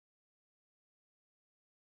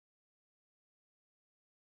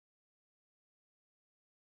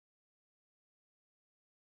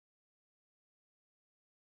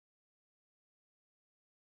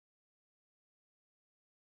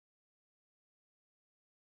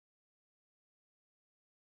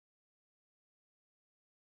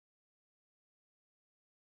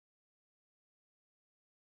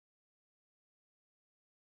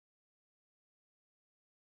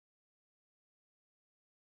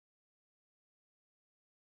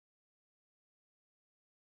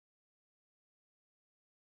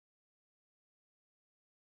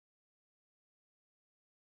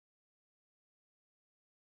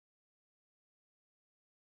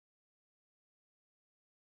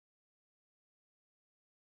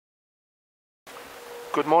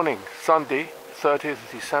Good morning, Sunday 30th of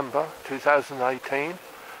December 2018.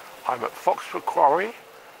 I'm at Foxford Quarry,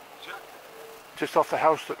 just off the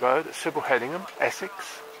Helston Road at Sybil Hedingham, Essex,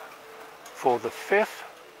 for the 5th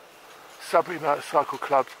Sudbury Motorcycle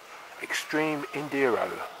Club's Extreme Enduro.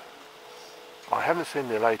 I haven't seen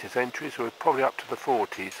the latest entries, we're probably up to the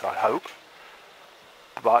 40s I hope,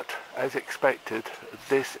 but as expected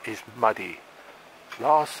this is muddy.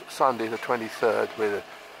 Last Sunday the 23rd, where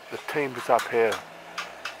the team was up here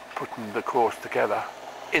putting the course together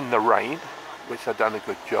in the rain, which they've done a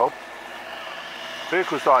good job.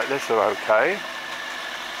 Vehicles like this are okay,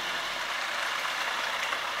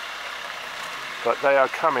 but they are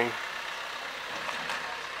coming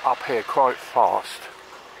up here quite fast,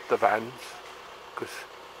 the vans, because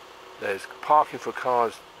there's parking for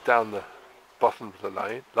cars down the bottom of the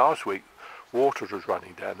lane. Last week water was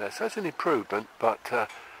running down there, so it's an improvement, but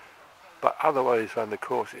other ways around the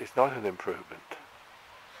course it's not an improvement.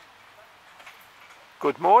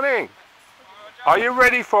 Good morning. Are you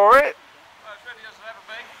ready for it? Well, as ready as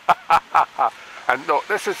I'll ever be. And look,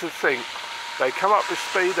 this is the thing. They come up with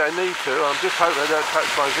speed they need to. I'm just hoping they don't touch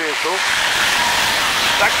my vehicle.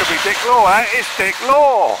 That could be Dick Law, eh? It's Dick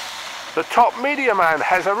Law. The top media man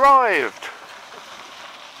has arrived.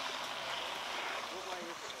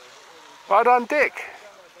 Well done, Dick.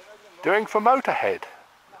 Doing for Motorhead.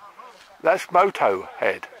 That's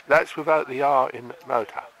Motohead. That's without the R in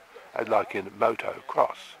motor. Like in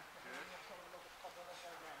motocross.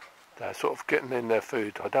 They're sort of getting in their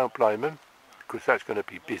food. I don't blame them, because that's going to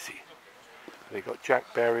be busy. They've got Jack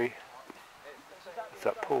Berry, is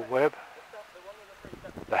that Paul Webb,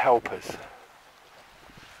 the helpers.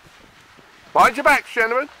 Mind your backs,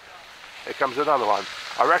 gentlemen. Here comes another one.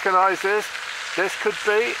 I recognise this. This could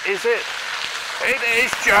be, is it? It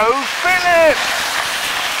is Joe Phillips!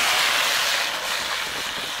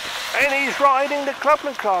 And he's riding the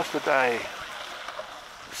clubman class today.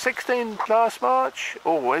 16 last March,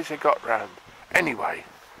 always it got round. Anyway,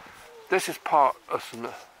 this is part of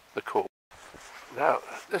the course. Now,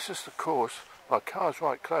 this is the course. My car's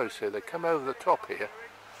right close here. They come over the top here,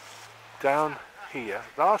 down here.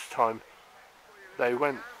 Last time they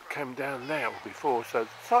came down now before, so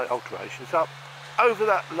slight alterations up over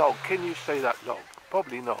that log. Can you see that log?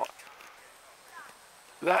 Probably not.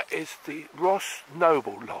 That is the Ross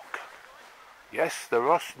Noble log. Yes, the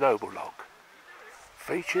Ross Noble log.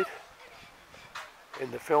 Featured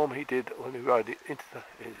in the film he did when he rode it into the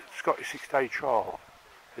Scottish 6-day trial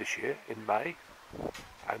this year in May.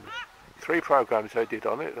 And 3 programs they did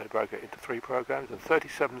on it. They broke it into 3 programs, and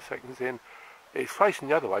 37 seconds in, it's facing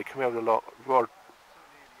the other way, coming over the log,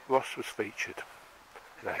 Ross was featured.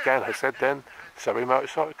 And again, I said then, Surrey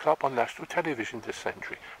Motorcycle Club on national television this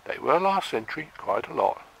century. They were last century, quite a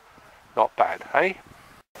lot. Not bad, eh?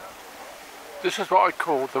 This is what I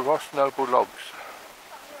call the Ross Noble logs.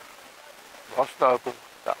 Ross Noble,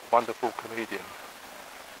 that wonderful comedian.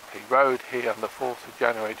 He rode here on the 4th of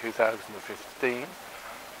January 2015.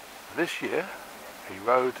 This year, he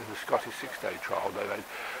rode in the Scottish 6-day trial.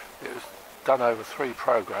 It was done over 3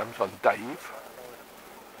 programs on Dave.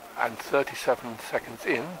 And 37 seconds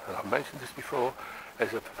in, and I've mentioned this before,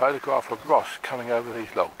 there's a photograph of Ross coming over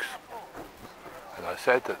these logs. And I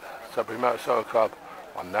said that Sudbury Motorcycle Club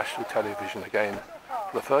on national television again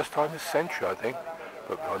for the first time this century, I think,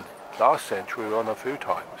 but last century we were on a few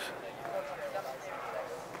times.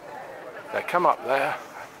 They come up there,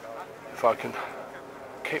 if I can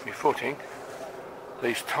keep me footing,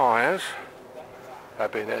 these tyres,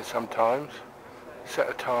 they've been there sometimes, set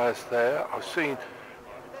of tyres there. I've seen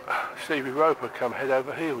Stevie Roper come head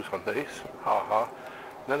over heels on these,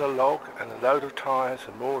 then a log and a load of tyres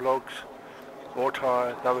and more logs, more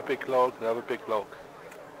tyres, another big log, another big log.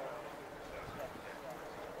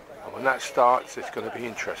 And when that starts, it's going to be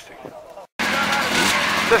interesting.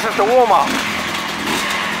 This is the warm-up.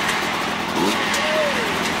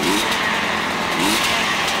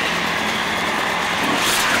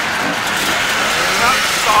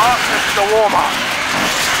 This is the warm-up.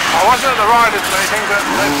 I wasn't at the riders' meeting, but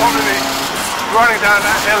they'll probably be running down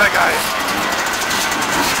that hill again.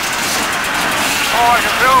 Oh, I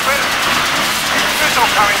can feel a bit thistle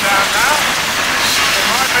coming down now. It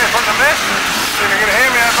might be from the mist. See if you can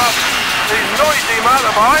hear me above these noisy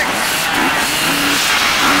motorbikes.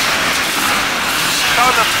 So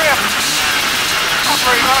the 5th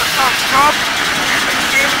Sudbury Motorcycle Club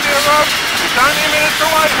Extreme Enduro is 90 minutes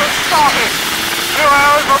away from starting. 2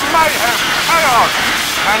 hours of mayhem, chaos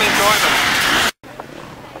and enjoyment.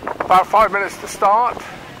 About 5 minutes to start.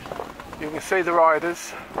 You can see the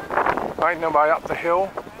riders making their way up the hill.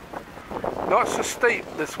 Not so steep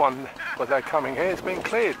this one, but they're coming here. It's been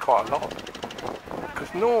cleared quite a lot because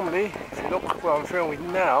because normally, if you look where I'm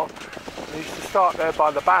filming now, they used to start there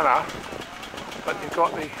by the banner, but you've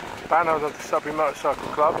got the banner of the Sudbury Motorcycle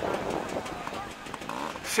Club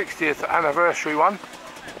 60th anniversary one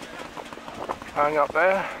hung up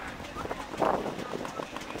there,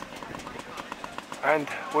 and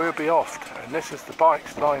we'll be off. And this is the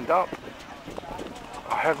bikes lined up.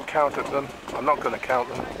 I haven't counted them, I'm not going to count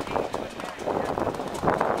them,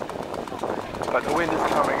 but the wind is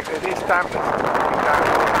coming. It is dampness coming down.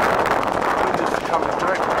 The wind is coming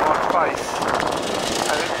directly to my face,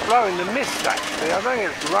 and it's blowing the mist actually. I think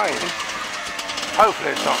it's rain.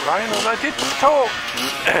 Hopefully it's not rain, and I did talk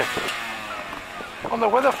on the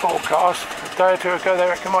weather forecast a day or two ago. They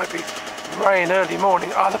reckon it might be rain early morning.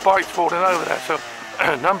 The bike's falling over there, so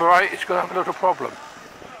number 8 is going to have a little problem.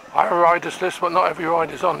 I have a rider's list, but not every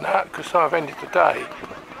rider's on that, because so I've ended the day.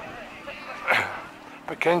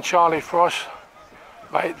 But can Charlie Frost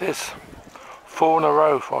make this 4 in a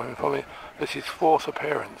row for me? This is his 4th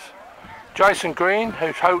appearance. Jason Green,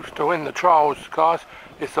 who hopes to win the trials class,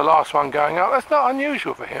 is the last one going out. That's not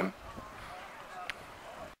unusual for him.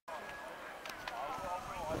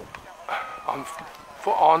 I'm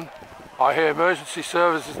foot on. I hear emergency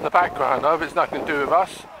services in the background. I hope it's nothing to do with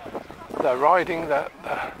us. They're riding, they're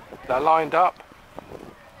lined up.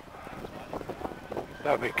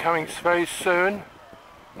 They'll be coming very soon.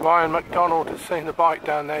 Ryan McDonald has seen the bike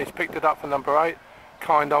down there. He's picked it up for number 8.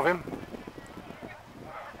 Kind of him.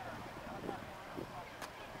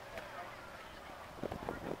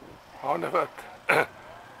 I never...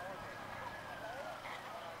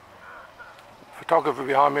 Photographer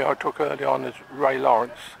behind me I took early on is Ray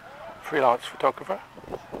Lawrence, freelance photographer,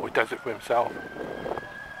 or he does it for himself.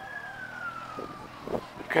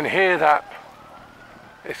 You can hear that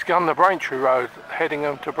it's on the Braintree Road, heading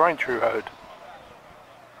on to Braintree Road.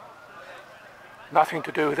 Nothing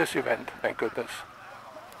to do with this event, thank goodness.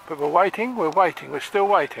 But we're waiting, we're still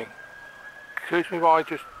waiting. Excuse me while I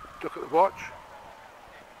just look at the watch.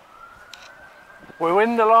 We're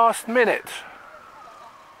in the last minute.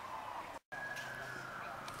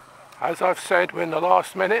 As I've said, we're in the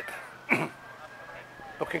last minute.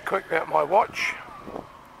 Looking quickly at my watch.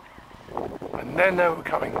 And then they were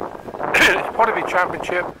coming. It's probably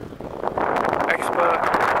championship, expert.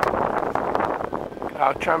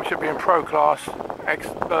 Our championship being pro class,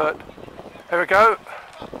 expert. There we go.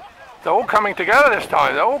 They're all coming together this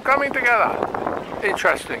time. They're all coming together.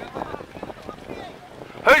 Interesting.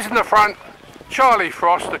 Who's in the front? Charlie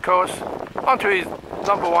Frost, of course. Onto his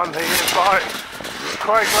number 1 thing is bike.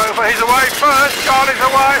 Craig Rover, he's away first. Charlie's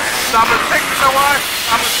away. Number 6 is away.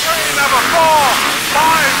 Number 3, number 4,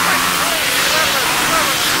 5, 6, 3, 11,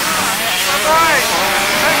 12, number 8,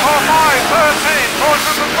 10, 4, 5, 13, Ford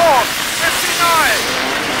number 4, 59.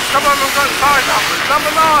 Some of them got side numbers.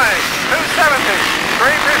 Number 9, 270,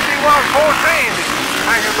 351, 14.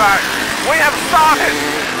 Hanging back. We have started.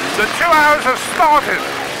 The 2 hours have started.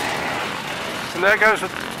 And there goes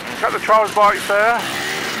got the trials bikes there.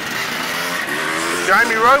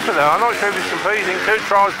 Jamie Roper there. I'm not sure if he's competing. 2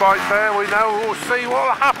 trials bikes there. We'll see what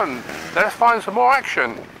will happen. Let's find some more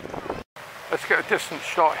action. Let's get a distance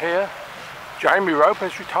shot here. Jamie Roper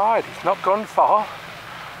has retired. He's not gone far.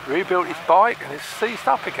 Rebuilt his bike and it's seized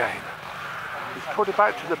up again. He's put it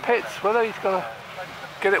back to the pits. Whether he's going to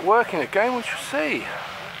get it working again, we shall see.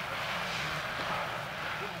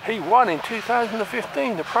 He won in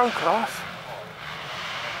 2015 the pro class.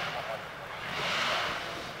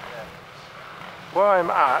 Where I'm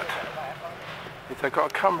at is they've got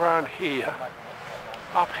to come round here,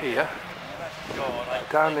 up here,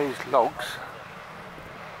 down these logs,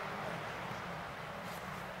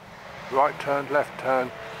 right turn, left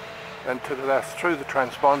turn, then to the left through the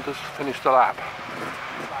transponders, finish the lap.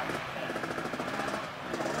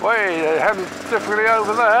 Wait, they're having difficulty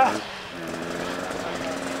over there.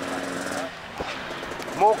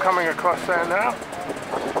 More coming across there now,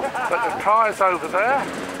 but the tyres over there.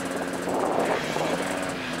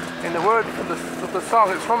 In the words of the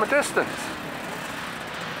song, it's from a distance.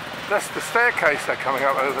 That's the staircase they're coming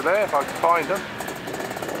up over there, if I can find them.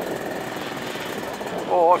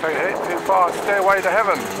 Or if they hit too far, stairway to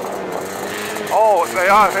heaven. Oh, they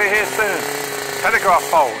are, they're here soon. Telegraph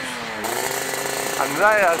poles. And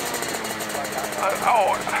they are...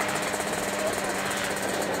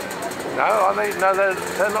 No,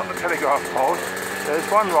 they're not the telegraph poles. There's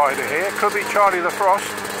one rider here, could be Charlie the Frost.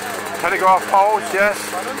 Telegraph poles, yes.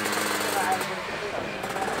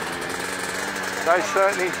 They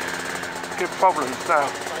certainly give problems now.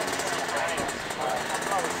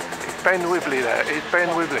 It's Ben Wibley there, it's Ben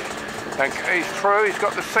Wibley. And he's through, he's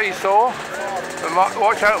got the seesaw.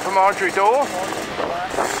 Watch out for Marjorie Dore.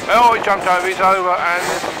 Oh, he jumped over, he's over, and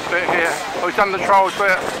this bit here. Oh, he's done the trials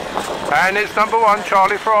bit. And it's number 1,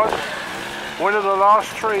 Charlie Frost. One of the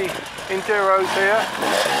last 3 Enduros here.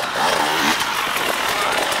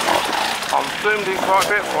 I'm zoomed in quite a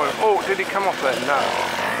bit for him. Oh, did he come off there? No.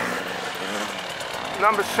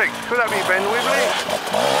 Number 6, could that be Ben Wibley?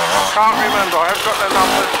 Can't remember, I have got their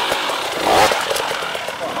numbers.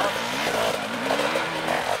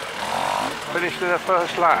 Finished in the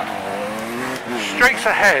first lap. Streaks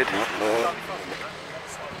ahead.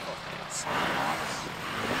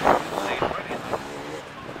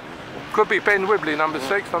 Could be Ben Wibley, number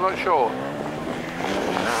 6, I'm not sure.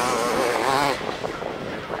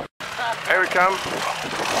 Here we come.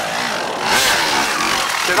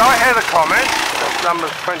 Did I hear the comment? That's number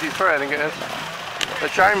 23, I think it is.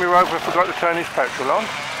 That Jamie Roper forgot to turn his petrol on.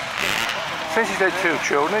 Since he's had 2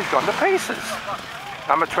 children, he's gone to pieces.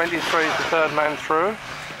 Number 23 is the 3rd man through.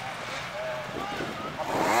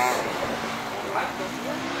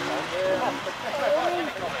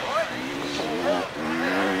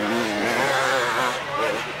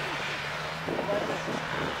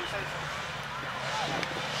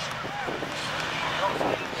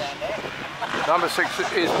 Number 6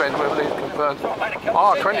 is Ben Wibley, confirmed.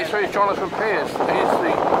 23 is Jonathan Pierce. He's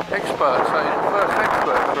the expert, so he's the first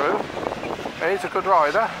expert through. He's a good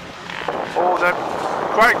rider. All the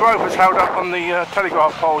great gropers held up on the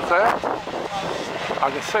telegraph poles there. I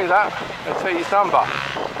can see that. I see his number.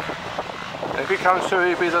 If he comes through,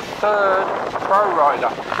 he'll be the 3rd pro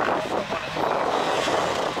rider.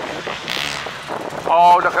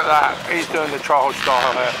 Oh, look at that. He's doing the trial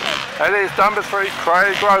style there. It is number 3,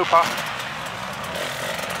 Craig Roper.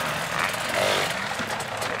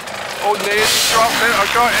 Oh, nearly dropped it. I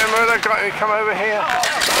got him. I got him. Come over here.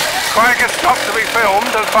 Craig has stopped to be filmed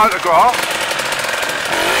and photographed.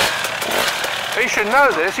 He should know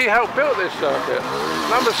this. He helped build this circuit.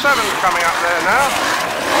 Number 7's coming up there now.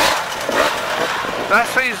 That's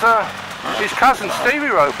his cousin Stevie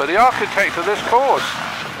Roper, the architect of this course.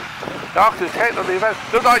 The architect of the event.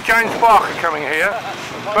 Looks like James Barker coming here,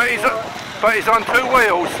 but he's on 2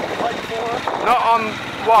 wheels, not on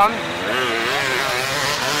 1.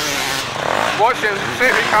 Watch him, see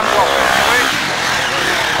if he comes off it,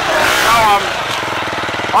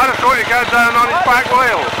 I'd have thought he'd go down on his back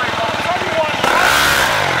wheel.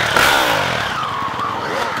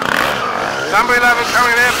 Number 11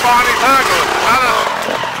 coming in, Barney Thurgood, another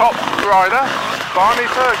top rider, Barney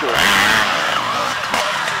Thurgood.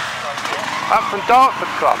 Up from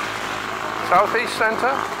Dartford Club, South East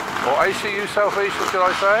Centre, or ACU South East, should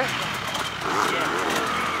I say.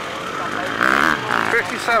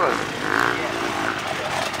 57.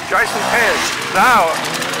 Jason Pierce. Now,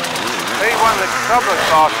 he won the coupler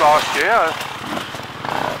class last year.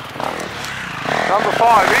 Number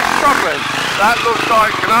 5, he's struggling. That looks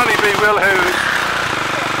like can only be Will Hughes.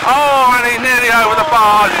 Oh, and he's nearly over the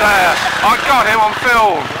bars there. I got him on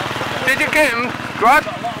film. Did you get him, Grud?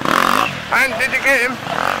 And did you get him?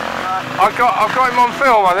 I've got him on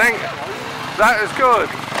film, I think. That is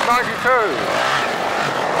good. 92.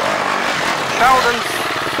 Sheldon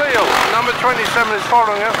Steele, number 27 is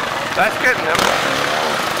following him. That's getting him.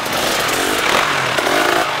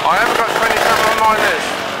 I haven't got 27 on my list.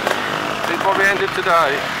 He probably ended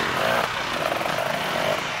today.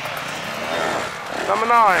 Number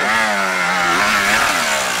 9.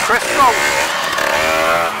 Chris Salt.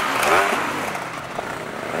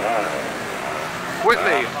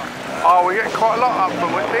 Whitley. Oh, we get quite a lot up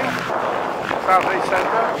from Whitley. South East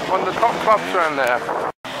Centre. One of the top clubs around there.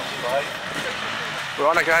 We're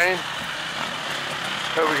on again.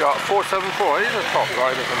 Here we got 474. He's a top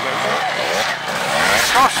rider from there.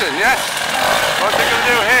 Cossin, yes. What's he going to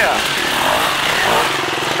do here?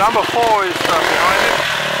 Number 4 is behind him.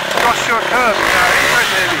 Joshua Kirby. Now he's been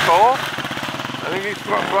here before. I think he's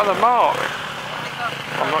got brother Mark.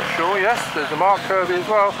 I'm not sure. Yes, there's a Mark Kirby as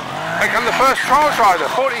well. Here comes the first trials rider,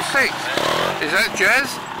 46. Is that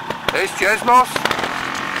Jez? There's Jez Moss.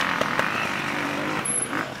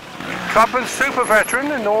 Club and super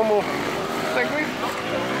veteran in normal,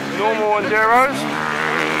 normal Enduros.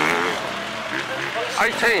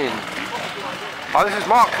 18. Oh, this is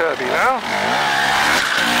Mark Kirby now.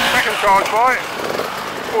 Second charge by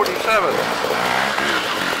 47.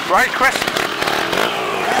 Ray Crescent.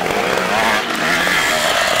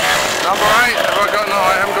 Number 8. Have I got? No,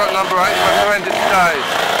 I haven't got number 8. I've never ended today.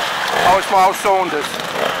 Oh, it's Miles Saunders.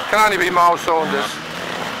 Can only be Miles Saunders.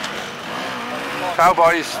 Tell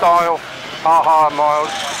by his style. Ha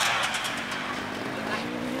Miles.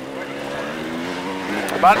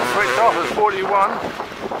 About to switch off at 41.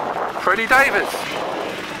 Freddie Davis.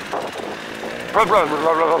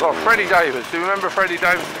 Freddie Davis. Do you remember Freddie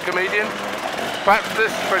Davis, the comedian? Perhaps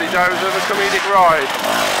this Freddie Davis of a comedic ride.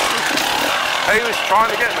 He was trying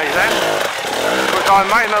to get me then, because I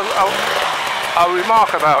made a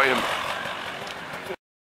remark about him.